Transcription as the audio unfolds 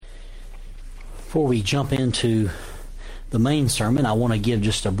Before we jump into the main sermon, I want to give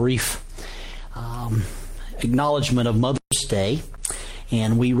just a brief acknowledgement of Mother's Day.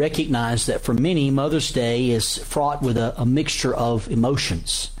 And we recognize that for many, Mother's Day is fraught with a mixture of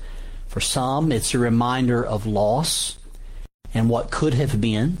emotions. For some, it's a reminder of loss and what could have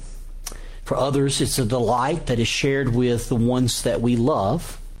been. For others, it's a delight that is shared with the ones that we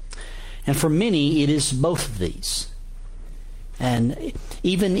love. And for many, it is both of these. And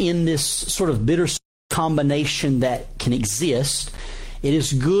even in this sort of bittersweet combination that can exist, it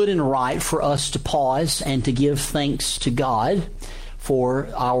is good and right for us to pause and to give thanks to God for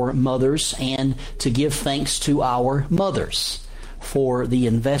our mothers and to give thanks to our mothers for the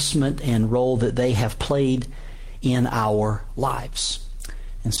investment and role that they have played in our lives.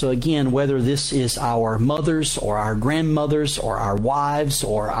 And so again, whether this is our mothers or our grandmothers or our wives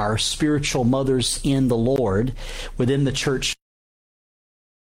or our spiritual mothers in the Lord within the church,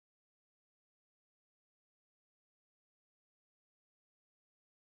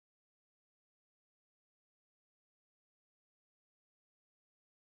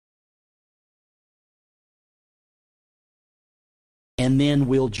 and then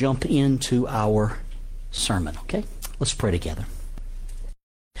we'll jump into our sermon, okay? Let's pray together.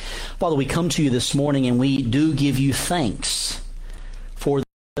 Father, we come to you this morning and we do give you thanks for the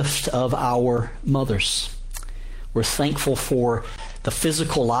gift of our mothers. We're thankful for the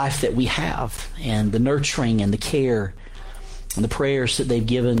physical life that we have and the nurturing and the care and the prayers that they've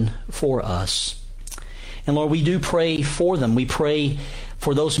given for us. And Lord, we do pray for them. We pray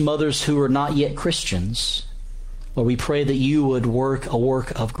for those mothers who are not yet Christians. Lord, we pray that you would work a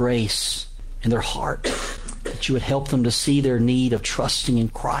work of grace in their heart, that you would help them to see their need of trusting in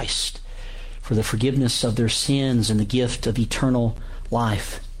Christ for the forgiveness of their sins and the gift of eternal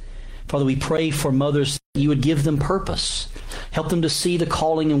life. Father, we pray for mothers that you would give them purpose. Help them to see the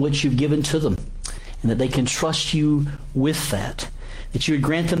calling in which you've given to them and that they can trust you with that. That you would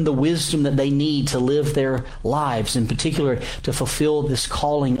grant them the wisdom that they need to live their lives, in particular to fulfill this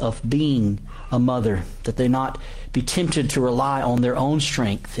calling of being a mother, that they not be tempted to rely on their own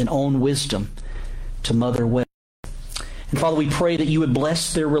strength and own wisdom to mother well. And Father, we pray that you would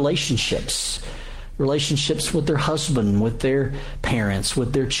bless their relationships with their husband, with their parents,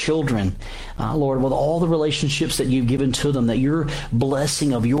 with their children, Lord, with all the relationships that you've given to them, that your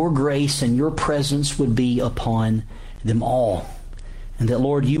blessing of your grace and your presence would be upon them all. And that,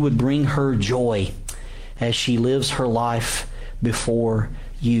 Lord, you would bring her joy as she lives her life before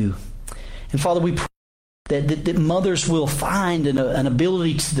you. And Father, we pray that mothers will find an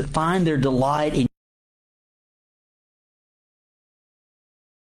ability to find their delight in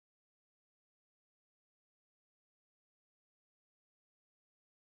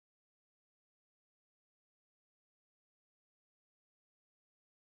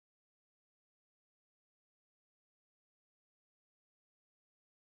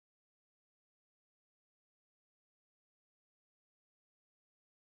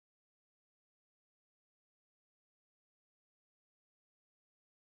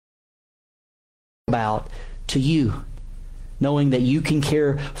about to you, knowing that you can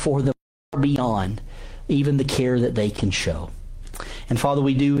care for them beyond even the care that they can show. And Father,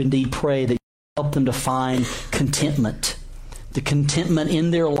 we do indeed pray that you help them to find contentment, the contentment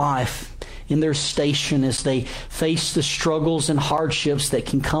in their life, in their station as they face the struggles and hardships that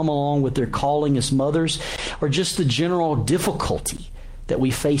can come along with their calling as mothers, or just the general difficulty that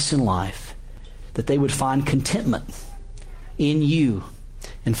we face in life, that they would find contentment in you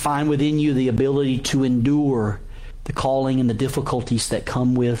and find within you the ability to endure the calling and the difficulties that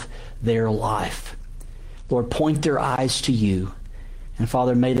come with their life. Lord, point their eyes to you. And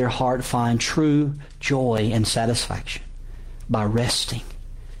Father, may their heart find true joy and satisfaction by resting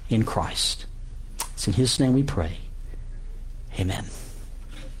in Christ. It's in His name we pray. Amen.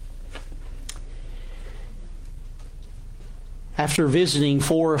 After visiting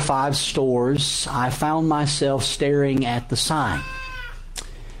 4 or 5 stores, I found myself staring at the sign.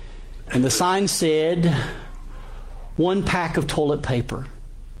 And the sign said, 1 pack of toilet paper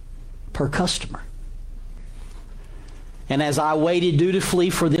per customer. And as I waited dutifully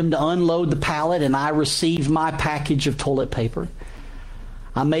for them to unload the pallet and I received my package of toilet paper,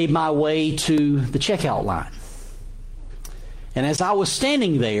 I made my way to the checkout line. And as I was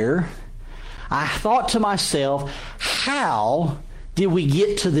standing there, I thought to myself, how did we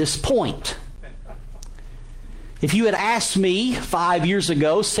get to this point? If you had asked me 5 years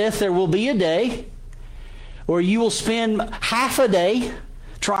ago, Seth, there will be a day where you will spend half a day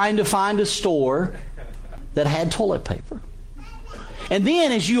trying to find a store that had toilet paper. And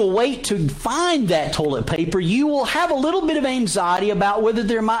then as you wait to find that toilet paper, you will have a little bit of anxiety about whether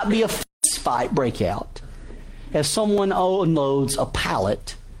there might be a fence fight break out as someone unloads a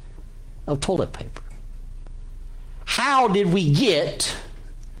pallet of toilet paper. How did we get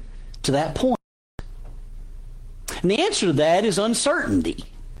to that point? And the answer to that is uncertainty.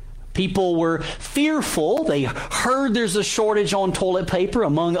 People were fearful. They heard there's a shortage on toilet paper,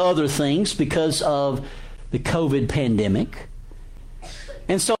 among other things, because of the COVID pandemic.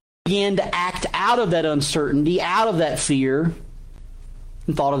 And so they began to act out of that uncertainty, out of that fear,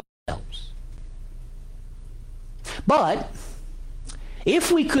 and thought of themselves. But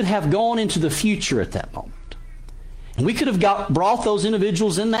if we could have gone into the future at that moment, and we could have brought those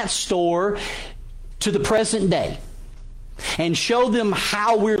individuals in that store to the present day and show them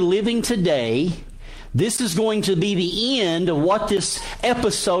how we're living today, this is going to be the end of what this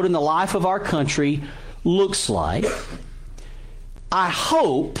episode in the life of our country looks like. I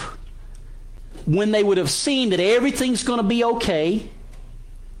hope when they would have seen that everything's going to be okay,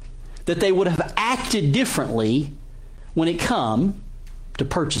 that they would have acted differently when it come to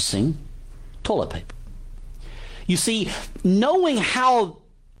purchasing toilet paper. You see, knowing how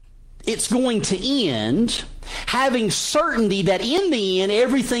it's going to end, having certainty that in the end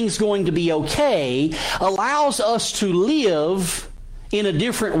everything's going to be okay, allows us to live in a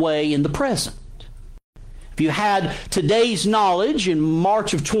different way in the present. If you had today's knowledge in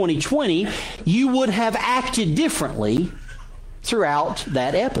March of 2020, you would have acted differently throughout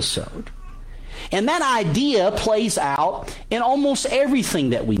that episode. And that idea plays out in almost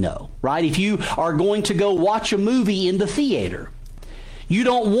everything that we know, right? If you are going to go watch a movie in the theater, you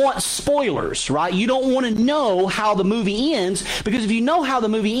don't want spoilers, right? You don't want to know how the movie ends, because if you know how the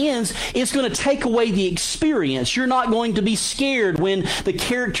movie ends, it's going to take away the experience. You're not going to be scared when the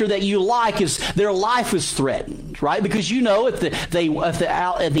character that you like their life is threatened, right? Because you know at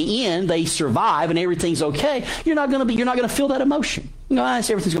the end they survive and everything's okay. You're not going to feel that emotion. You know,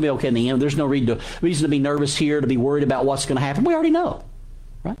 everything's going to be okay in the end. There's no reason to be nervous here, to be worried about what's going to happen. We already know,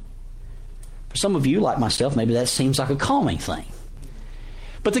 right? For some of you, like myself, maybe that seems like a calming thing.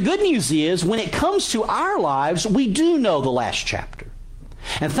 But the good news is, when it comes to our lives, we do know the last chapter.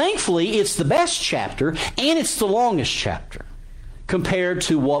 And thankfully, it's the best chapter, and it's the longest chapter compared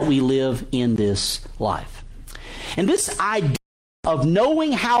to what we live in this life. And this idea of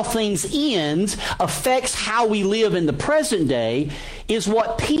knowing how things end affects how we live in the present day is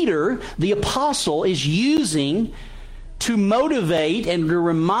what Peter, the apostle, is using to motivate and to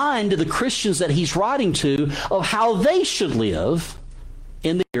remind the Christians that he's writing to of how they should live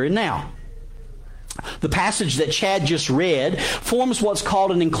in the here and now. The passage that Chad just read forms what's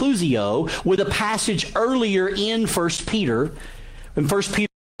called an inclusio with a passage earlier in 1 Peter. In 1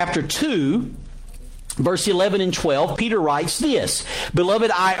 Peter chapter 2, verse 11 and 12, Peter writes this: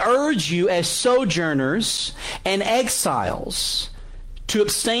 "Beloved, I urge you as sojourners and exiles to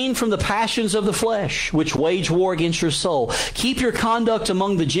abstain from the passions of the flesh, which wage war against your soul. Keep your conduct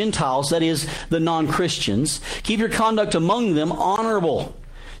among the Gentiles," that is, the non-Christians, "keep your conduct among them honorable,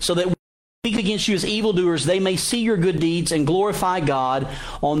 so that when they speak against you as evildoers, they may see your good deeds and glorify God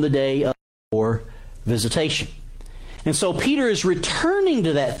on the day of your visitation." And so Peter is returning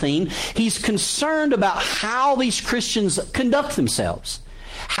to that theme. He's concerned about how these Christians conduct themselves,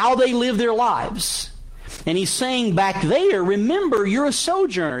 how they live their lives. And he's saying back there, remember, you're a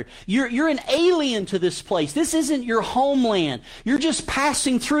sojourner. You're an alien to this place. This isn't your homeland. You're just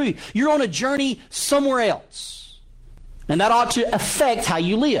passing through. You're on a journey somewhere else. And that ought to affect how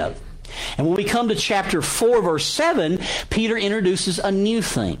you live. And when we come to chapter 4, verse 7, Peter introduces a new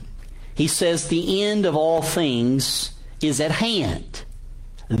thing. He says the end of all things is at hand.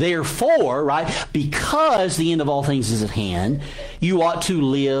 Therefore, right, because the end of all things is at hand, you ought to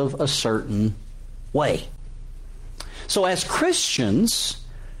live a certain way. So as Christians,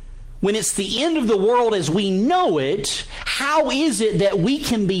 when it's the end of the world as we know it, how is it that we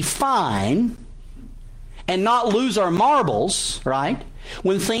can be fine and not lose our marbles, right?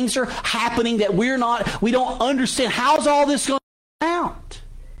 When things are happening that we don't understand, how's all this going to turn out?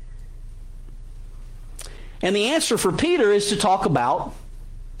 And the answer for Peter is to talk about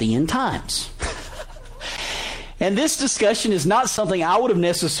the end times. And this discussion is not something I would have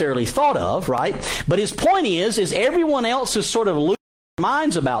necessarily thought of, right? But his point is everyone else is sort of losing their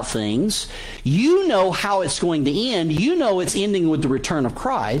minds about things. You know how it's going to end. You know it's ending with the return of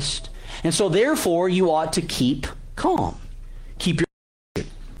Christ. And so therefore you ought to keep calm. Keep your...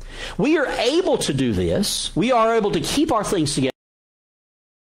 We are able to do this. We are able to keep our things together.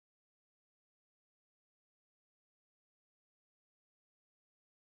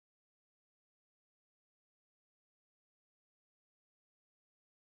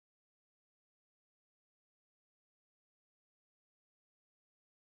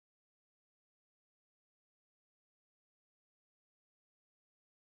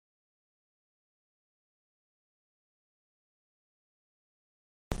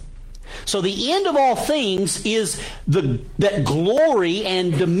 So the end of all things is that glory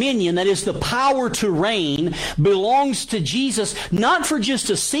and dominion, that is the power to reign, belongs to Jesus, not for just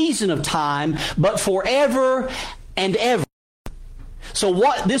a season of time, but forever and ever. So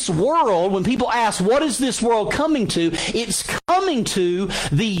what this world, when people ask, what is this world coming to? It's coming to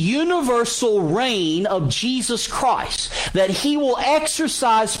the universal reign of Jesus Christ, that He will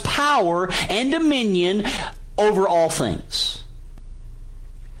exercise power and dominion over all things.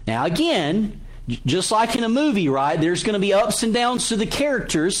 Now again, just like in a movie, right, there's going to be ups and downs to the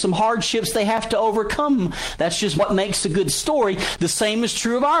characters, some hardships they have to overcome. That's just what makes a good story. The same is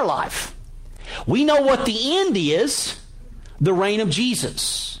true of our life. We know what the end is. The reign of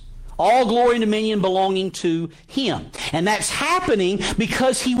Jesus. All glory and dominion belonging to Him. And that's happening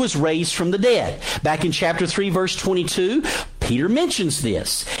because He was raised from the dead. Back in chapter 3, verse 22, Peter mentions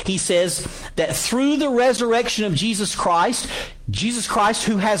this. He says that through the resurrection of Jesus Christ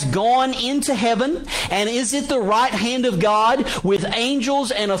who has gone into heaven and is at the right hand of God with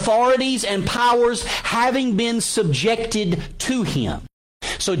angels and authorities and powers having been subjected to Him.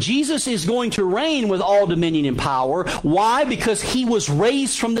 So Jesus is going to reign with all dominion and power. Why? Because He was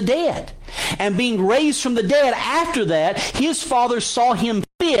raised from the dead. And being raised from the dead, after that, His Father saw Him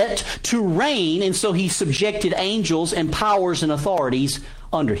fit to reign, and so He subjected angels and powers and authorities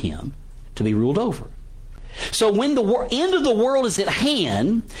under Him to be ruled over. So when the end of the world is at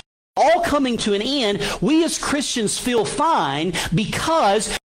hand, all coming to an end, we as Christians feel fine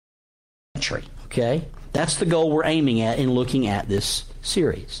because, okay, that's the goal we're aiming at in looking at this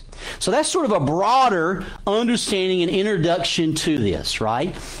series. So that's sort of a broader understanding and introduction to this,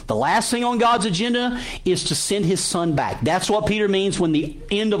 right? The last thing on God's agenda is to send His Son back. That's what Peter means when the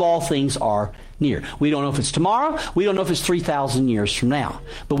end of all things are near. We don't know if it's tomorrow. We don't know if it's 3,000 years from now.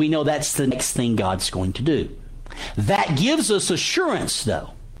 But we know that's the next thing God's going to do. That gives us assurance,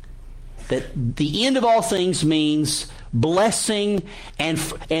 though, that the end of all things means blessing and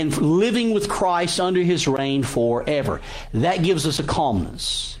living with Christ under His reign forever. That gives us a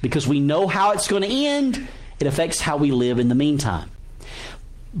calmness because we know how it's going to end. It affects how we live in the meantime.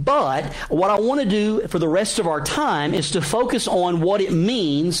 But what I want to do for the rest of our time is to focus on what it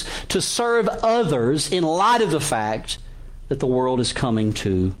means to serve others in light of the fact that the world is coming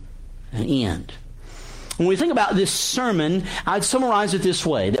to an end. When we think about this sermon, I'd summarize it this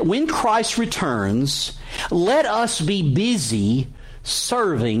way, that when Christ returns, let us be busy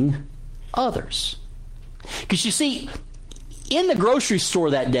serving others. Because you see, in the grocery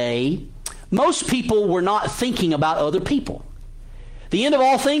store that day, most people were not thinking about other people. The end of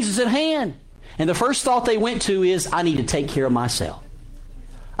all things is at hand. And the first thought they went to is, I need to take care of myself.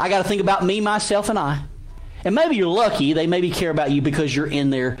 I got to think about me, myself, and I. And maybe you're lucky, they maybe care about you because you're in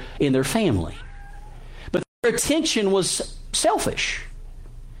their family. Their attention was selfish.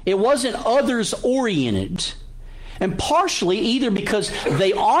 It wasn't others-oriented. And partially either because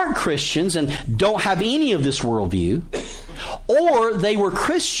they aren't Christians and don't have any of this worldview, or they were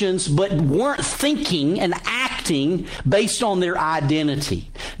Christians but weren't thinking and acting based on their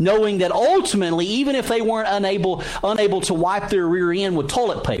identity, knowing that ultimately, even if they weren't unable to wipe their rear end with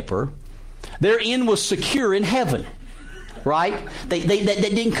toilet paper, their end was secure in heaven, right? That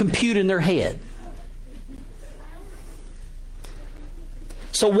didn't compute in their head.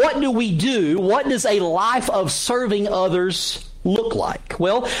 So what do we do? What does a life of serving others look like?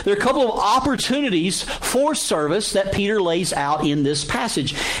 Well, there are a couple of opportunities for service that Peter lays out in this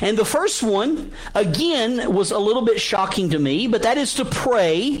passage. And the first one, again, was a little bit shocking to me, but that is to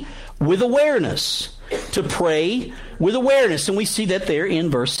pray with awareness. To pray with awareness. And we see that there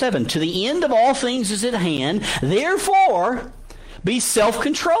in verse 7. To the end of all things is at hand, therefore be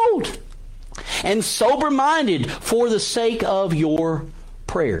self-controlled and sober-minded for the sake of your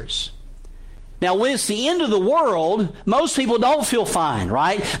prayers. Now, when it's the end of the world, most people don't feel fine,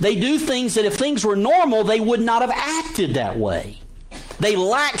 right? They do things that if things were normal, they would not have acted that way. They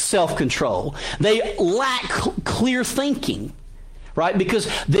lack self-control. They lack clear thinking, right? Because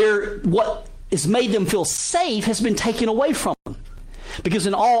what has made them feel safe has been taken away from them. Because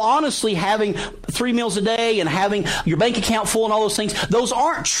in all honesty, having 3 meals a day and having your bank account full and all those things, those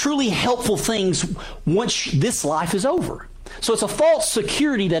aren't truly helpful things once this life is over. So it's a false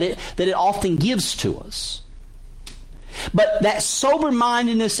security that it often gives to us. But that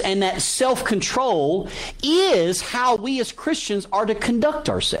sober-mindedness and that self-control is how we as Christians are to conduct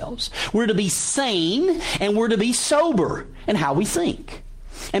ourselves. We're to be sane and we're to be sober in how we think.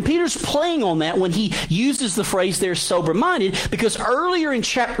 And Peter's playing on that when he uses the phrase there, sober-minded, because earlier in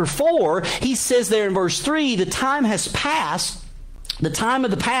chapter 4, he says there in verse 3, the time has passed The time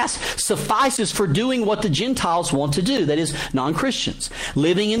of the past suffices for doing what the Gentiles want to do, that is, non-Christians.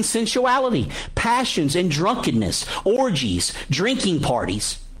 Living in sensuality, passions and drunkenness, orgies, drinking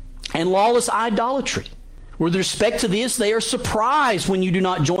parties, and lawless idolatry. With respect to this, they are surprised when you do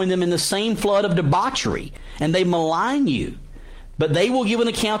not join them in the same flood of debauchery, and they malign you. But they will give an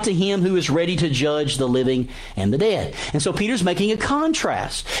account to him who is ready to judge the living and the dead. And so Peter's making a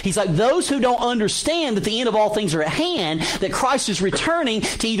contrast. He's like, those who don't understand that the end of all things are at hand, that Christ is returning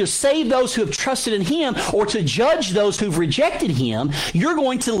to either save those who have trusted in him or to judge those who've rejected him, you're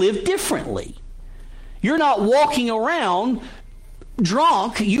going to live differently. You're not walking around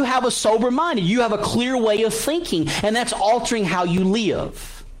drunk. You have a sober mind. You have a clear way of thinking, and that's altering how you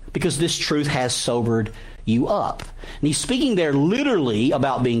live because this truth has sobered you up. And he's speaking there literally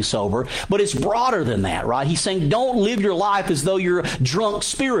about being sober, but it's broader than that, right? He's saying don't live your life as though you're drunk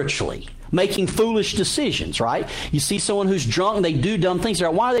spiritually, making foolish decisions, right? You see someone who's drunk and they do dumb things. They're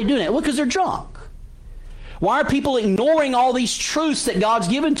like, why are they doing that? Well, because they're drunk. Why are people ignoring all these truths that God's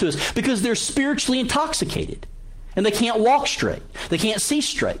given to us? Because they're spiritually intoxicated and they can't walk straight. They can't see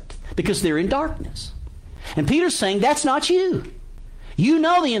straight because they're in darkness. And Peter's saying that's not you. You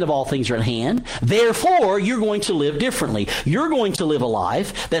know the end of all things are at hand. Therefore, you're going to live differently. You're going to live a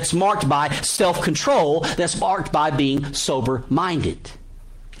life that's marked by self-control, that's marked by being sober-minded.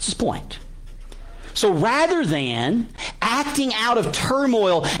 That's his point. So rather than acting out of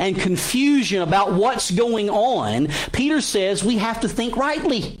turmoil and confusion about what's going on, Peter says we have to think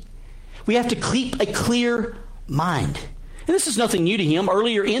rightly. We have to keep a clear mind. And this is nothing new to him.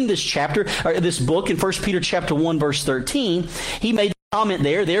 Earlier in this chapter, or this book, in 1 Peter chapter 1, verse 13, he made comment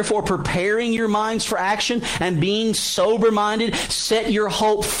there, therefore preparing your minds for action and being sober-minded, set your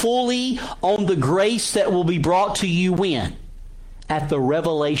hope fully on the grace that will be brought to you when? At the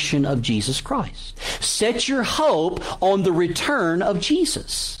revelation of Jesus Christ. Set your hope on the return of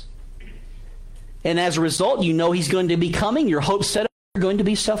Jesus. And as a result, you know he's going to be coming. Your hope's set up. You're going to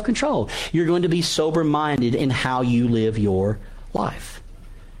be self-controlled. You're going to be sober-minded in how you live your life.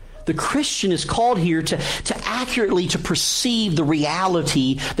 The Christian is called here to accurately to perceive the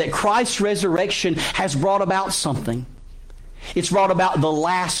reality that Christ's resurrection has brought about something. It's brought about the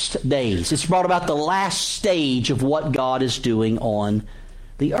last days. It's brought about the last stage of what God is doing on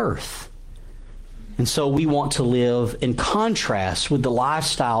the earth. And so we want to live in contrast with the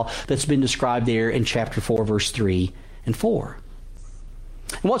lifestyle that's been described there in chapter 4, verse 3 and 4.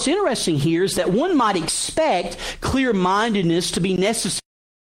 And what's interesting here is that one might expect clear-mindedness to be necessary.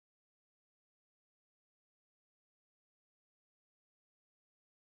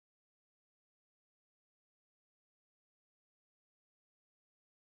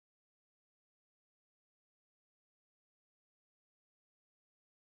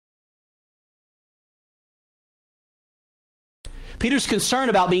 Peter's concern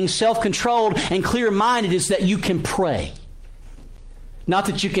about being self-controlled and clear-minded is that you can pray. Not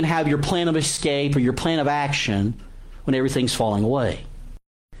that you can have your plan of escape or your plan of action when everything's falling away.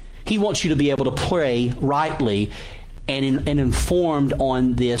 He wants you to be able to pray rightly and informed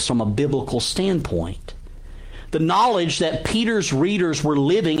on this from a biblical standpoint. The knowledge that Peter's readers were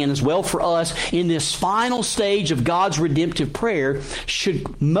living, and as well for us, in this final stage of God's redemptive prayer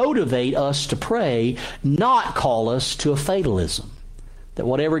should motivate us to pray, not call us to a fatalism. That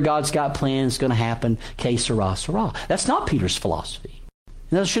whatever God's got planned is going to happen, que sera, sera. That's not Peter's philosophy.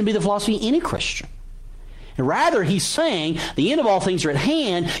 And that shouldn't be the philosophy of any Christian. And rather, he's saying the end of all things are at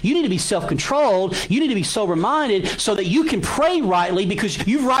hand. You need to be self-controlled. You need to be sober-minded so that you can pray rightly because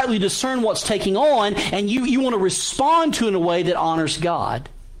you've rightly discerned what's taking on and you want to respond to it in a way that honors God.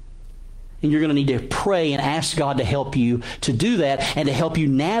 And you're going to need to pray and ask God to help you to do that and to help you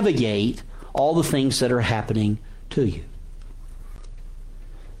navigate all the things that are happening to you.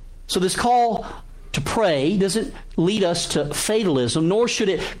 So this call to pray doesn't lead us to fatalism, nor should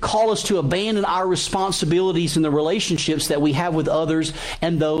it call us to abandon our responsibilities in the relationships that we have with others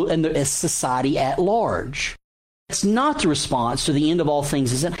and the society at large. It's not the response to the end of all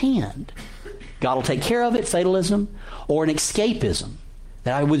things is at hand. God will take care of it, fatalism, or an escapism,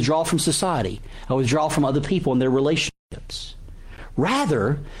 that I withdraw from society, I withdraw from other people and their relationships.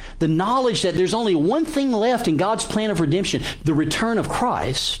 Rather, the knowledge that there's only one thing left in God's plan of redemption, the return of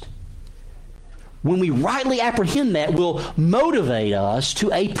Christ. When we rightly apprehend that, will motivate us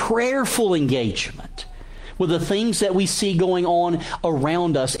to a prayerful engagement with the things that we see going on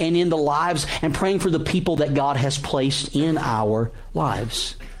around us and in the lives, and praying for the people that God has placed in our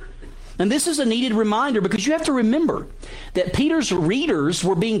lives. And this is a needed reminder because you have to remember that Peter's readers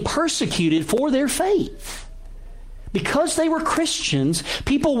were being persecuted for their faith. Because they were Christians,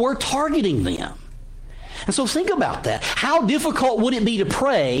 people were targeting them. And so think about that. How difficult would it be to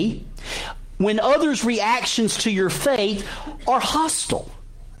pray when others' reactions to your faith are hostile?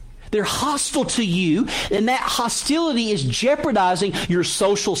 They're hostile to you, and that hostility is jeopardizing your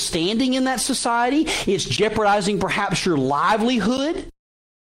social standing in that society. It's jeopardizing perhaps your livelihood.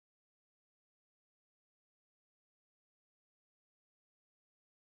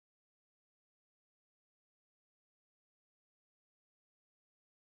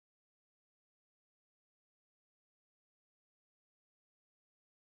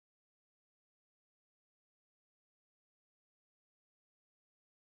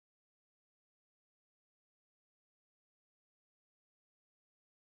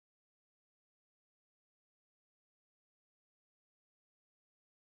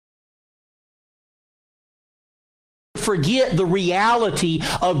 Forget the reality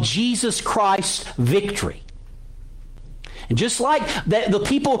of Jesus Christ's victory. And just like the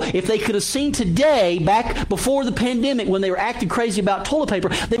people, if they could have seen today, back before the pandemic, when they were acting crazy about toilet paper,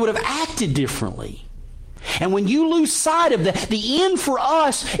 they would have acted differently. And when you lose sight of that, the end for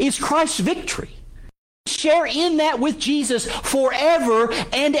us is Christ's victory. Share in that with Jesus forever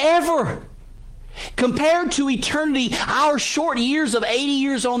and ever. Compared to eternity, our short years of 80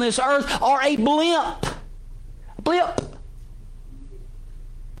 years on this earth are a blimp. Blip.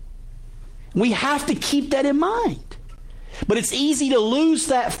 We have to keep that in mind. But it's easy to lose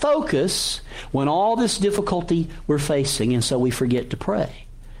that focus when all this difficulty we're facing, and so we forget to pray.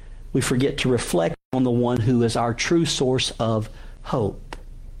 We forget to reflect on the one who is our true source of hope.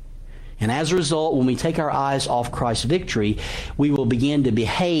 And as a result, when we take our eyes off Christ's victory, we will begin to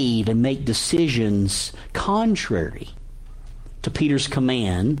behave and make decisions contrary to Peter's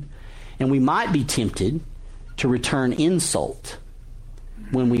command, and we might be tempted to return insult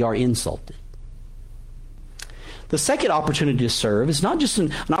when we are insulted. The second opportunity to serve is not just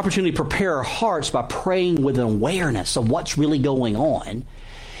an opportunity to prepare our hearts by praying with an awareness of what's really going on,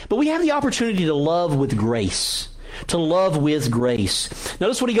 but we have the opportunity to love with grace. To love with grace.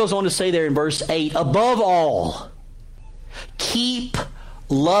 Notice what he goes on to say there in verse 8. Above all, keep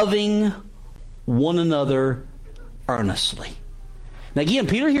loving one another earnestly. Now again,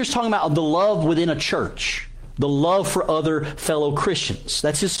 Peter here is talking about the love within a church. The love for other fellow Christians.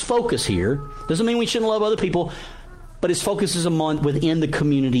 That's his focus here. Doesn't mean we shouldn't love other people, but his focus is within the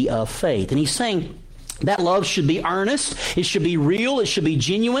community of faith. And he's saying that love should be earnest, it should be real, it should be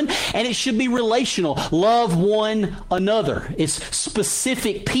genuine, and it should be relational. Love one another. It's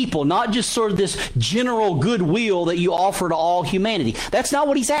specific people, not just sort of this general goodwill that you offer to all humanity. That's not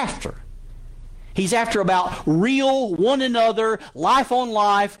what he's after. He's after about real one another, life on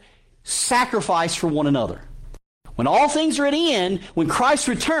life, sacrifice for one another. When all things are at end, when Christ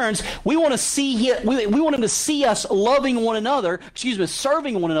returns, we want him to see us loving one another,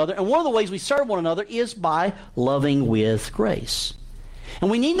 serving one another. And one of the ways we serve one another is by loving with grace.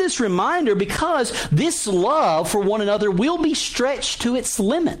 And we need this reminder because this love for one another will be stretched to its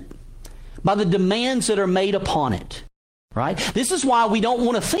limit by the demands that are made upon it. Right? This is why we don't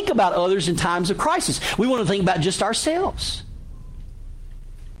want to think about others in times of crisis. We want to think about just ourselves.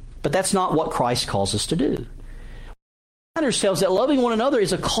 But that's not what Christ calls us to do. Ourselves that loving one another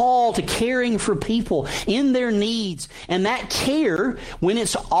is a call to caring for people in their needs, and that care, when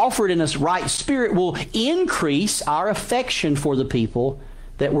it's offered in a right spirit, will increase our affection for the people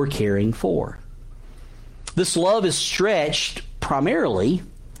that we're caring for. This love is stretched primarily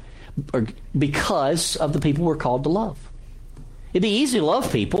because of the people we're called to love. It'd be easy to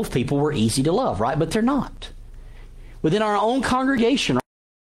love people if people were easy to love, right? But they're not. Within our own congregation,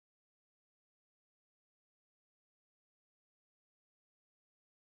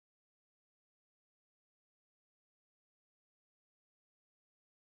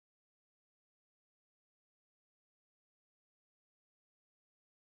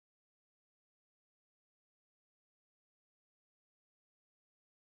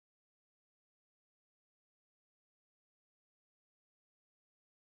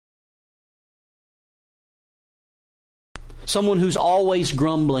 someone who's always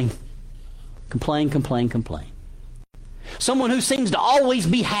grumbling, complain. Someone who seems to always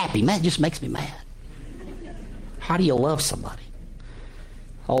be happy. Man, it just makes me mad. How do you love somebody?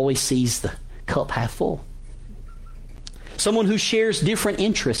 Always sees the cup half full. Someone who shares different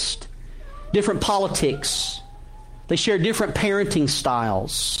interests, different politics. They share different parenting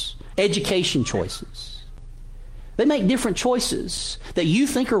styles, education choices. They make different choices that you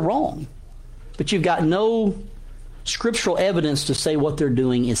think are wrong, but you've got no scriptural evidence to say what they're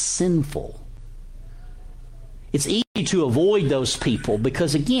doing is sinful. It's easy to avoid those people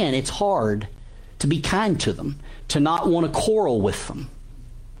because, again, it's hard to be kind to them, to not want to quarrel with them.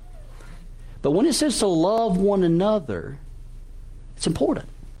 But when it says to love one another, it's important.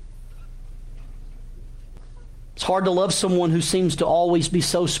 It's hard to love someone who seems to always be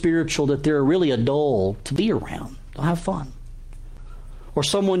so spiritual that they're really a dull to be around. Don't have fun. Or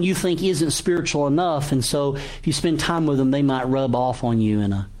someone you think isn't spiritual enough, and so if you spend time with them, they might rub off on you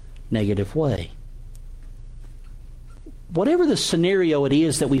in a negative way. Whatever the scenario it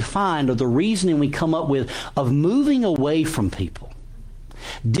is that we find, or the reasoning we come up with of moving away from people,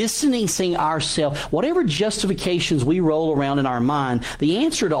 distancing ourselves, whatever justifications we roll around in our mind, the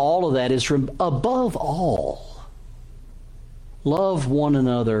answer to all of that is, above all, love one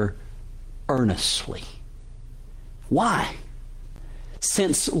another earnestly. Why?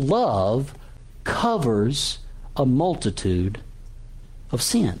 Since love covers a multitude of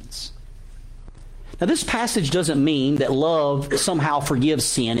sins. Now, this passage doesn't mean that love somehow forgives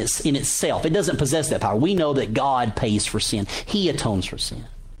sin in itself. It doesn't possess that power. We know that God pays for sin. He atones for sin.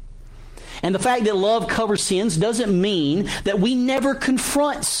 And the fact that love covers sins doesn't mean that we never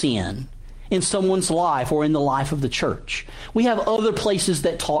confront sin in someone's life or in the life of the church. We have other places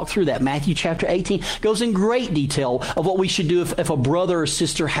that talk through that. Matthew chapter 18 goes in great detail of what we should do if a brother or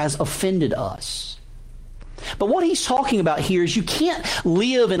sister has offended us. But what he's talking about here is you can't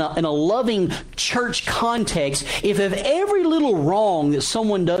live in a loving church context if every little wrong that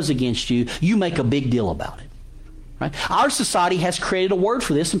someone does against you, you make a big deal about it. Right? Our society has created a word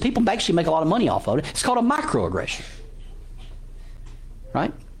for this, and people actually make a lot of money off of it. It's called a microaggression.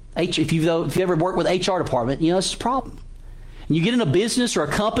 Right? If you've ever worked with HR department, you know this is a problem. And you get in a business or a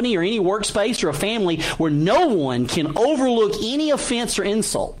company or any workspace or a family where no one can overlook any offense or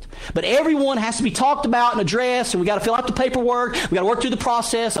insult. But everyone has to be talked about and addressed, and we got to fill out the paperwork. We got to work through the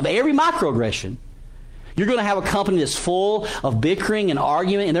process of every microaggression. You're going to have a company that's full of bickering and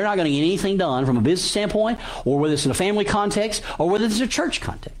argument, and they're not going to get anything done from a business standpoint, or whether it's in a family context, or whether it's a church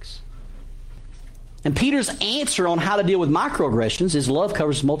context. And Peter's answer on how to deal with microaggressions is love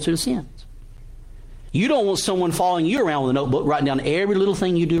covers a multitude of sins. You don't want someone following you around with a notebook, writing down every little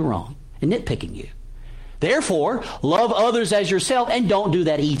thing you do wrong and nitpicking you. Therefore, love others as yourself, and don't do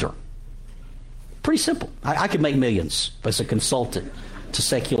that either. Pretty simple. I could make millions as a consultant to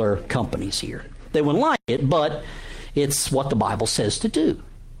secular companies here. They wouldn't like it, but it's what the Bible says to do.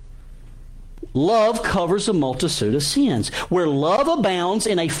 Love covers a multitude of sins. Where love abounds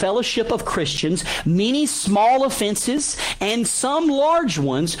in a fellowship of Christians, many small offenses and some large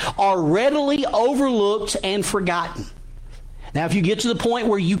ones are readily overlooked and forgotten. Now, if you get to the point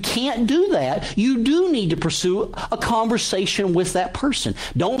where you can't do that, you do need to pursue a conversation with that person.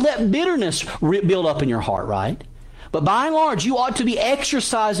 Don't let bitterness build up in your heart, right? But by and large, you ought to be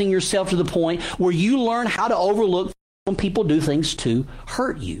exercising yourself to the point where you learn how to overlook when people do things to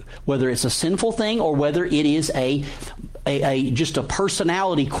hurt you, whether it's a sinful thing or whether it is just a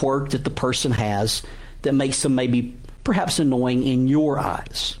personality quirk that the person has that makes them maybe perhaps annoying in your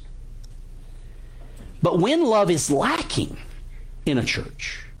eyes. But when love is lacking in a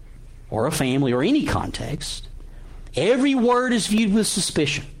church or a family or any context, every word is viewed with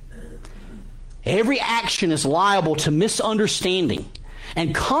suspicion. Every action is liable to misunderstanding,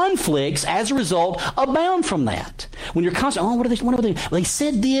 and conflicts as a result abound from that. When you're constantly, what are they? They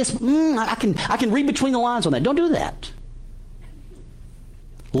said this. I can read between the lines on that. Don't do that.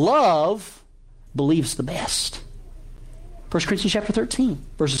 Love believes the best. 1 Corinthians chapter 13,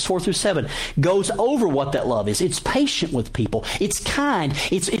 verses 4 through 7, goes over what that love is. It's patient with people. It's kind.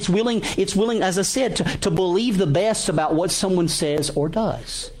 It's willing, as I said, to believe the best about what someone says or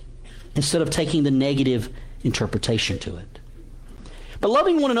does, instead of taking the negative interpretation to it. But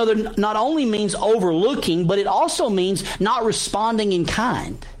loving one another not only means overlooking, but it also means not responding in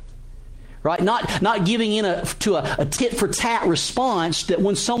kind. Right? Not giving in to a tit-for-tat response that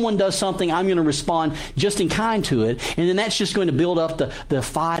when someone does something, I'm going to respond just in kind to it. And then that's just going to build up the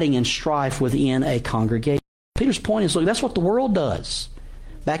fighting and strife within a congregation. Peter's point is, look, that's what the world does.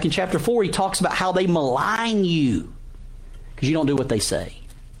 Back in chapter 4, he talks about how they malign you because you don't do what they say.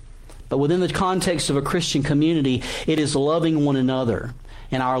 But within the context of a Christian community, it is loving one another.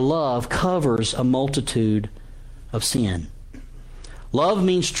 And our love covers a multitude of sin. Love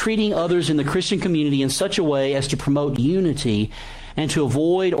means treating others in the Christian community in such a way as to promote unity and to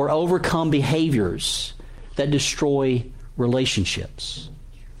avoid or overcome behaviors that destroy relationships.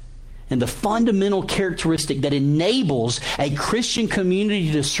 And the fundamental characteristic that enables a Christian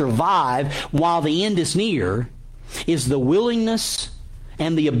community to survive while the end is near is the willingness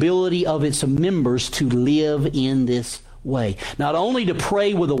and the ability of its members to live in this way. Not only to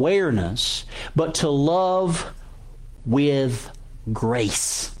pray with awareness, but to love with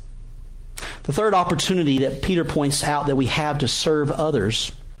grace. The third opportunity that Peter points out that we have to serve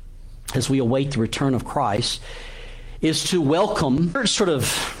others as we await the return of Christ, is to welcome, sort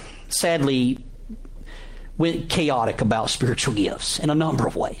of sadly went chaotic about spiritual gifts in a number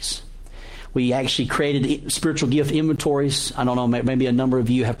of ways. We actually created spiritual gift inventories. I don't know, maybe a number of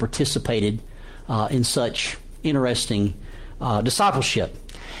you have participated in such interesting discipleship.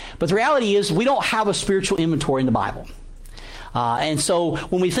 But the reality is we don't have a spiritual inventory in the Bible. And so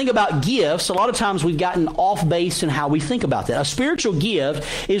when we think about gifts, a lot of times we've gotten off base in how we think about that. A spiritual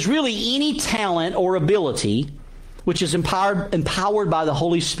gift is really any talent or ability which is empowered by the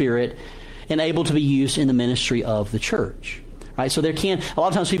Holy Spirit and able to be used in the ministry of the church. Right? So a lot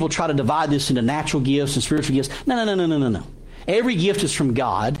of times people try to divide this into natural gifts and spiritual gifts. No. Every gift is from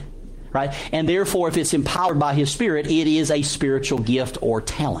God, right? And therefore, if it's empowered by His Spirit, it is a spiritual gift or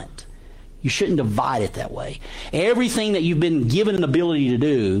talent. You shouldn't divide it that way. Everything that you've been given an ability to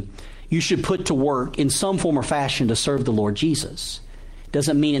do, you should put to work in some form or fashion to serve the Lord Jesus. It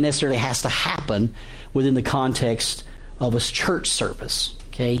doesn't mean it necessarily has to happen within the context of a church service.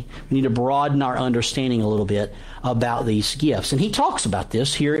 Okay? We need to broaden our understanding a little bit about these gifts. And he talks about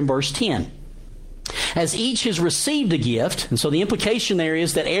this here in verse 10. As each has received a gift, and so the implication there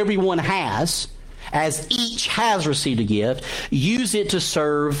is that everyone has, as each has received a gift, use it to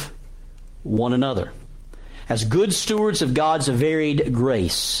serve one another as good stewards of God's varied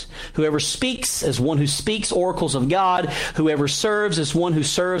grace. Whoever speaks as one who speaks oracles of God, whoever serves as one who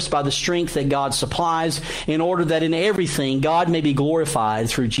serves by the strength that God supplies, in order that in everything God may be glorified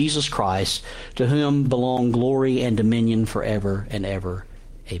through Jesus Christ, to whom belong glory and dominion forever and ever.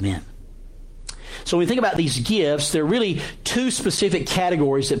 Amen. So when we think about these gifts, there are really two specific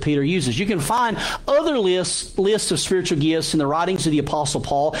categories that Peter uses. You can find other lists of spiritual gifts in the writings of the Apostle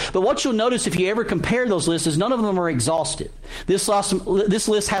Paul, but what you'll notice if you ever compare those lists is none of them are exhaustive. This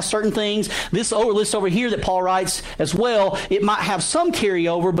list has certain things. This list over here that Paul writes as well, it might have some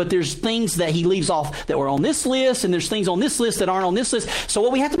carryover, but there's things that he leaves off that were on this list, and there's things on this list that aren't on this list. So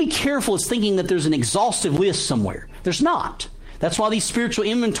what we have to be careful is thinking that there's an exhaustive list somewhere. There's not. That's why these spiritual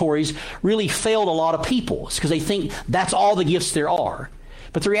inventories really failed a lot of people. It's because they think that's all the gifts there are.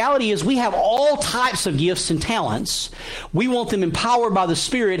 But the reality is we have all types of gifts and talents. We want them empowered by the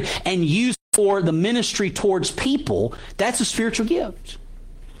Spirit and used for the ministry towards people. That's a spiritual gift.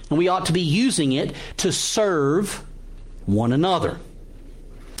 And we ought to be using it to serve one another.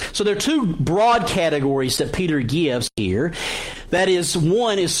 So there are two broad categories that Peter gives here. That is,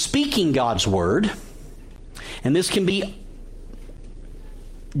 one is speaking God's word. And this can be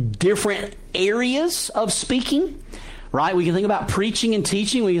different areas of speaking, right? We can think about preaching and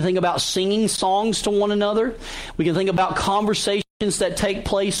teaching. We can think about singing songs to one another. We can think about conversations that take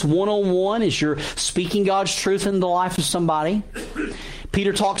place one-on-one as you're speaking God's truth in the life of somebody.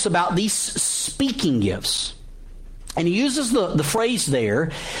 Peter talks about these speaking gifts. And he uses the phrase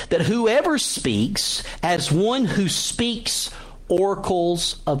there that whoever speaks as one who speaks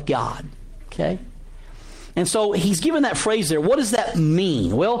oracles of God. Okay? And so he's given that phrase there. What does that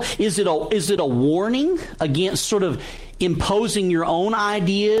mean? Well, is it a warning against sort of imposing your own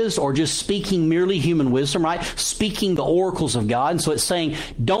ideas or just speaking merely human wisdom, right? Speaking the oracles of God. And so it's saying,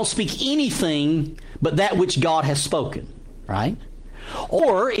 don't speak anything but that which God has spoken, right?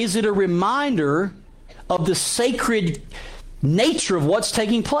 Or is it a reminder of the sacred nature of what's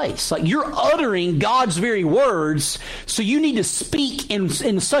taking place? Like you're uttering God's very words, so you need to speak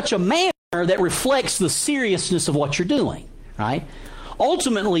in such a manner that reflects the seriousness of what you're doing, right?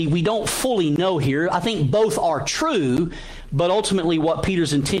 Ultimately, we don't fully know here. I think both are true, but ultimately what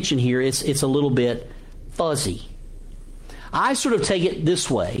Peter's intention here is it's a little bit fuzzy. I sort of take it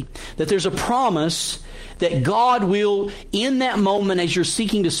this way, that there's a promise that God will, in that moment as you're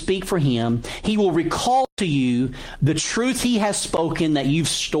seeking to speak for Him, He will recall to you the truth He has spoken that you've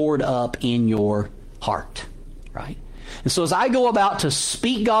stored up in your heart, right? And so as I go about to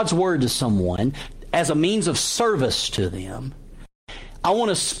speak God's word to someone as a means of service to them, I want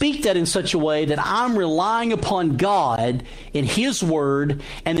to speak that in such a way that I'm relying upon God in His word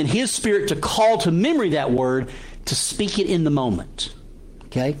and in His Spirit to call to memory that word to speak it in the moment.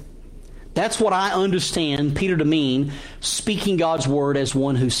 Okay? That's what I understand Peter to mean, speaking God's word as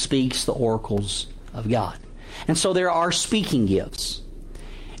one who speaks the oracles of God. And so there are speaking gifts.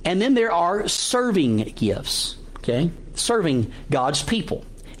 And then there are serving gifts. Okay? Serving God's people.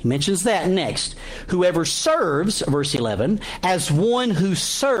 He mentions that next. Whoever serves, verse 11, as one who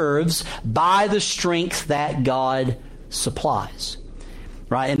serves by the strength that God supplies.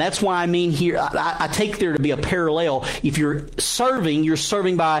 Right? And that's why I mean here, I take there to be a parallel. If you're serving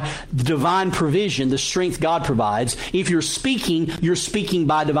by the divine provision, the strength God provides. If you're speaking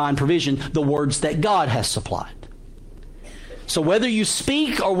by divine provision, the words that God has supplied. So whether you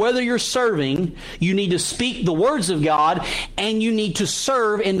speak or whether you're serving, you need to speak the words of God, and you need to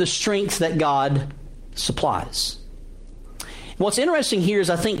serve in the strength that God supplies. What's interesting here is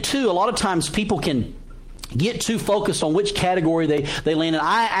I think, too, a lot of times people can get too focused on which category they land in.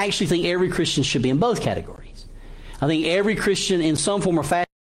 I actually think every Christian should be in both categories. I think every Christian in some form or fashion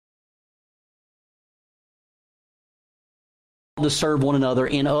to serve one another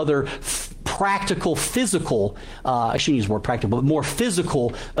in other practical, physical, I shouldn't use the word practical, but more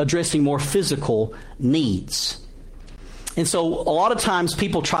physical, addressing more physical needs. And so a lot of times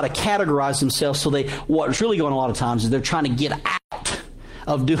people try to categorize themselves, so what's really going on a lot of times is they're trying to get out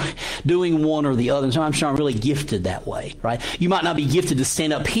of doing one or the other. And sometimes you're not really gifted that way, right? You might not be gifted to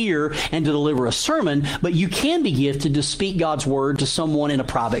stand up here and to deliver a sermon, but you can be gifted to speak God's word to someone in a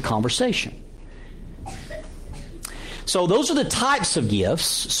private conversation. So those are the types of gifts,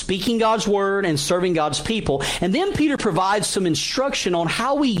 speaking God's word and serving God's people. And then Peter provides some instruction on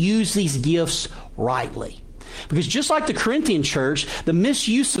how we use these gifts rightly. Because just like the Corinthian church, the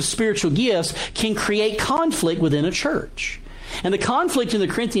misuse of spiritual gifts can create conflict within a church. And the conflict in the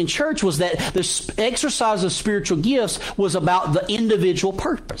Corinthian church was that the exercise of spiritual gifts was about the individual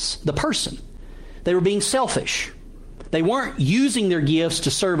purpose, the person. They were being selfish. They weren't using their gifts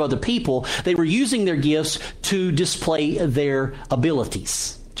to serve other people. They were using their gifts to display their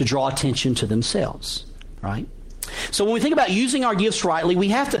abilities, to draw attention to themselves, right? So when we think about using our gifts rightly, we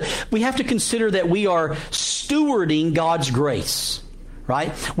have to consider that we are stewarding God's grace,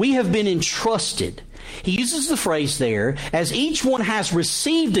 right? We have been entrusted. He uses the phrase there, as each one has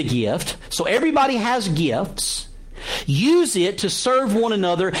received a gift, so everybody has gifts, use it to serve one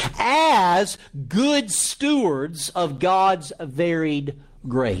another as good stewards of God's varied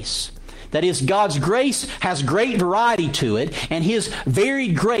grace. That is, God's grace has great variety to it, and His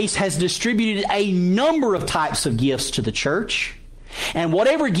varied grace has distributed a number of types of gifts to the church. And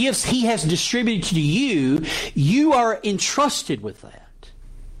whatever gifts He has distributed to you, you are entrusted with that.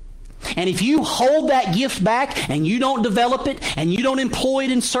 And if you hold that gift back and you don't develop it and you don't employ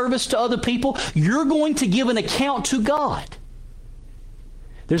it in service to other people, you're going to give an account to God.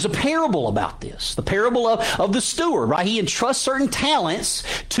 There's a parable about this, the parable of the steward, right? He entrusts certain talents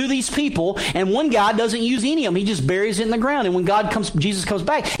to these people, and one guy doesn't use any of them. He just buries it in the ground. And when Jesus comes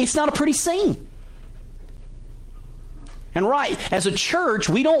back, it's not a pretty scene. And right, as a church,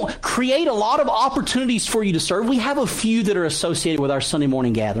 we don't create a lot of opportunities for you to serve. We have a few that are associated with our Sunday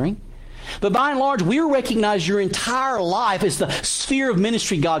morning gathering. But by and large, we recognize your entire life as the sphere of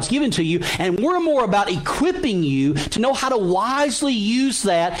ministry God's given to you, and we're more about equipping you to know how to wisely use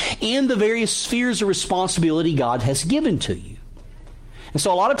that in the various spheres of responsibility God has given to you. And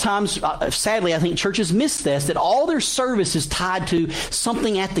so a lot of times, sadly, I think churches miss this, that all their service is tied to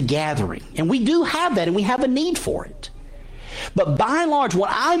something at the gathering. And we do have that, and we have a need for it. But by and large, what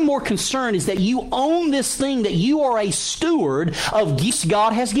I'm more concerned is that you own this thing, that you are a steward of gifts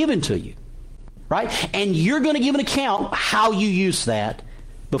God has given to you. Right? And you're going to give an account how you use that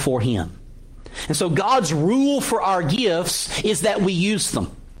before Him. And so God's rule for our gifts is that we use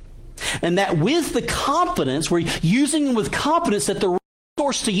them. And that with the confidence, we're using them with confidence that the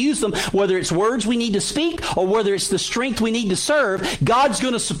resource to use them, whether it's words we need to speak or whether it's the strength we need to serve, God's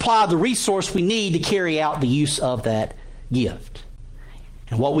going to supply the resource we need to carry out the use of that gift.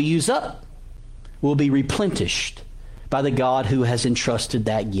 And what we use up will be replenished by the God who has entrusted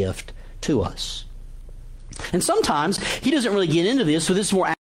that gift to us. And sometimes He doesn't really get into this, so this is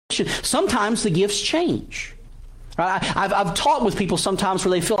more action. Sometimes the gifts change. Right? I've talked with people sometimes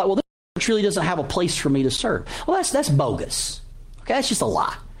where they feel like, well, this church really doesn't have a place for me to serve. Well, that's bogus. Okay, that's just a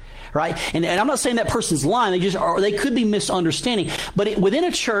lie. Right? And I'm not saying that person's lying. They could be misunderstanding. But within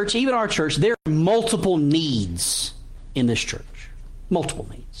a church, even our church, there are multiple needs in this church. Multiple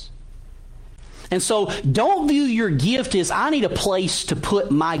needs. And so don't view your gift as, I need a place to put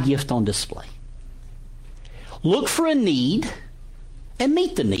my gift on display. Look for a need and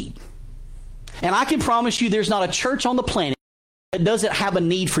meet the need. And I can promise you there's not a church on the planet that doesn't have a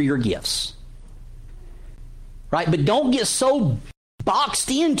need for your gifts. Right? But don't get so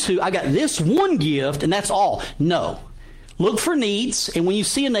boxed into, I got this one gift and that's all. No. Look for needs, and when you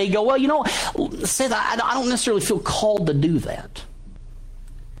see a need, go, well, say that I don't necessarily feel called to do that.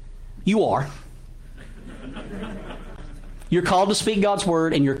 You are. You're called to speak God's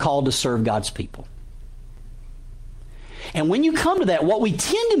word, and you're called to serve God's people. And when you come to that, what we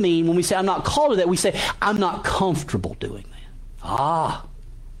tend to mean when we say, I'm not called to that, we say, I'm not comfortable doing that.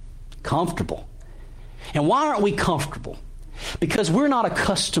 Comfortable. And why aren't we comfortable? Because we're not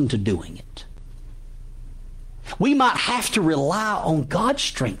accustomed to doing it. We might have to rely on God's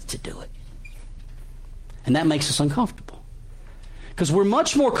strength to do it. And that makes us uncomfortable. Because we're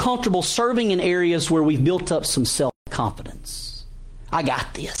much more comfortable serving in areas where we've built up some self-confidence. I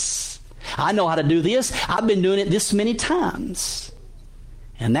got this. I know how to do this. I've been doing it this many times.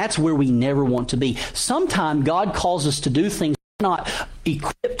 And that's where we never want to be. Sometimes God calls us to do things we're not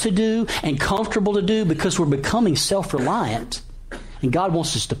equipped to do and comfortable to do because we're becoming self-reliant. And God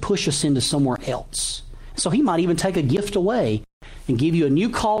wants us to push us into somewhere else. So He might even take a gift away and give you a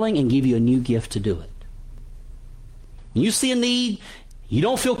new calling and give you a new gift to do it. When you see a need, you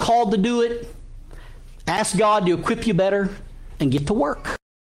don't feel called to do it, ask God to equip you better and get to work.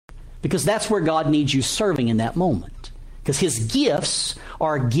 Because that's where God needs you serving in that moment. Because His gifts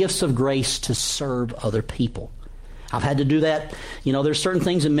are gifts of grace to serve other people. I've had to do that. You know, there's certain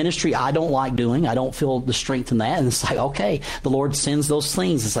things in ministry I don't like doing. I don't feel the strength in that. And it's like, okay, the Lord sends those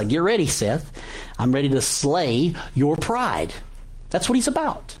things. It's like, get ready, Seth. I'm ready to slay your pride. That's what He's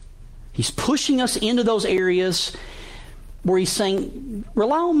about. He's pushing us into those areas where He's saying,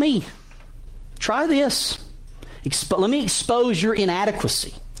 rely on me. Try this. Let me expose your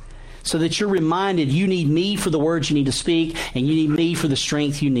inadequacy so that you're reminded you need me for the words you need to speak and you need me for the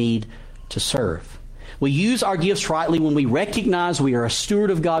strength you need to serve. We use our gifts rightly when we recognize we are a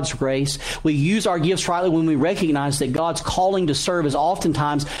steward of God's grace. We use our gifts rightly when we recognize that God's calling to serve is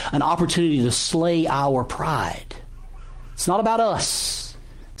oftentimes an opportunity to slay our pride. It's not about us.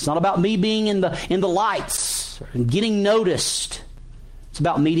 It's not about me being in the lights and getting noticed. It's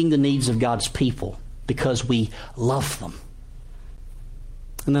about meeting the needs of God's people because we love them.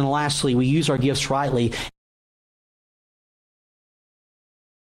 And then lastly, we use our gifts rightly.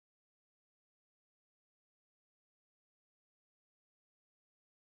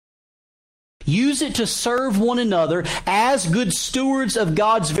 Use it to serve one another as good stewards of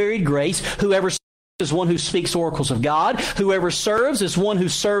God's varied grace. Whoever serves is one who speaks oracles of God. Whoever serves is one who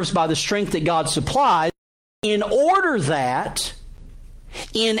serves by the strength that God supplies, in order that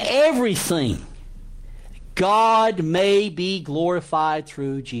in everything God may be glorified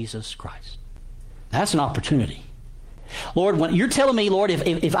through Jesus Christ. That's an opportunity. Lord, when you're telling me, Lord,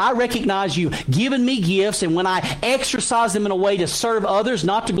 if I recognize you giving me gifts and when I exercise them in a way to serve others,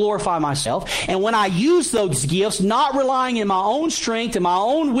 not to glorify myself, and when I use those gifts, not relying in my own strength and my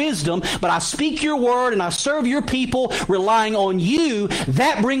own wisdom, but I speak your word and I serve your people relying on you,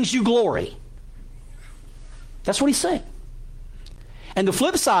 that brings you glory. That's what He's saying. And the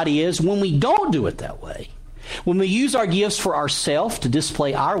flip side is when we don't do it that way, when we use our gifts for ourselves to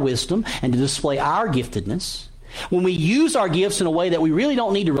display our wisdom and to display our giftedness, when we use our gifts in a way that we really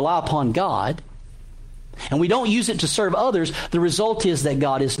don't need to rely upon God, and we don't use it to serve others, the result is that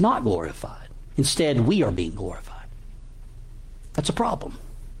God is not glorified. Instead, we are being glorified. That's a problem.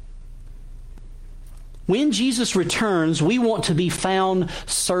 When Jesus returns, we want to be found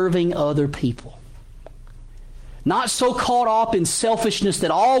serving other people. Not so caught up in selfishness that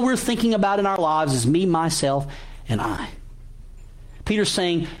all we're thinking about in our lives is me, myself, and I. Peter's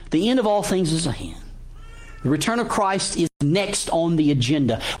saying the end of all things is at hand. The return of Christ is next on the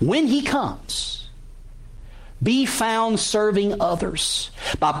agenda. When He comes, be found serving others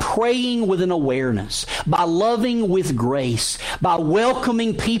by praying with an awareness, by loving with grace, by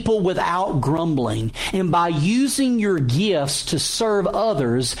welcoming people without grumbling, and by using your gifts to serve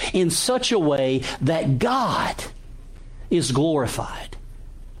others in such a way that God is glorified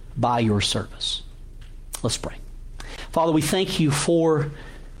by your service. Let's pray. Father, we thank you for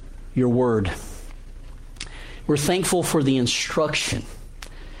your word. We're thankful for the instruction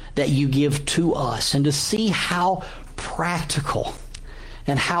that you give to us and to see how practical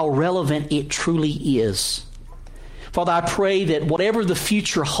and how relevant it truly is. Father, I pray that whatever the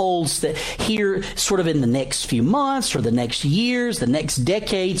future holds, that here sort of in the next few months or the next years, the next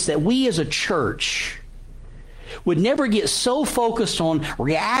decades, that we as a church would never get so focused on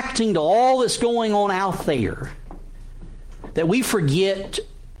reacting to all that's going on out there that we forget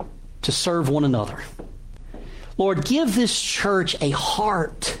to serve one another. Lord, give this church a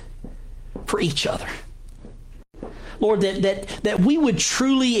heart for each other. Lord, that we would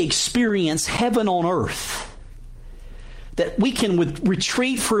truly experience heaven on earth. That we can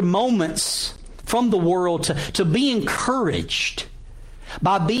retreat for moments from the world to be encouraged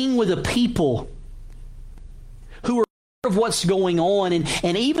by being with a people who are aware of what's going on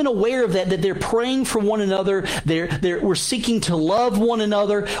and even aware of that they're praying for one another. We're seeking to love one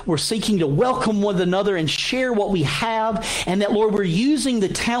another. We're seeking to welcome one another and share what we have. And that, Lord, we're using the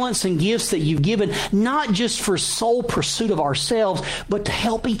talents and gifts that you've given not just for sole pursuit of ourselves, but to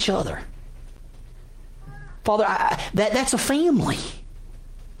help each other. Father, that's a family.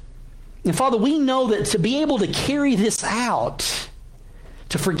 And Father, we know that to be able to carry this out,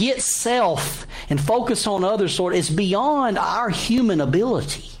 to forget self and focus on others, Lord, is beyond our human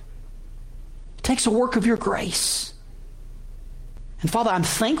ability. It takes a work of your grace. And Father, I'm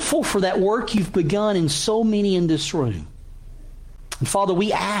thankful for that work you've begun in so many in this room. And Father,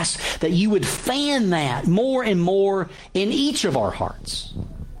 we ask that you would fan that more and more in each of our hearts.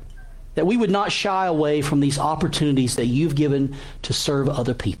 That we would not shy away from these opportunities that you've given to serve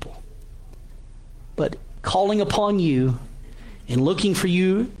other people. But calling upon you and looking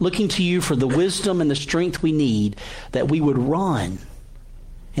to you for the wisdom and the strength we need, that we would run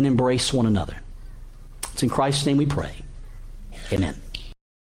and embrace one another. It's in Christ's name we pray. Amen.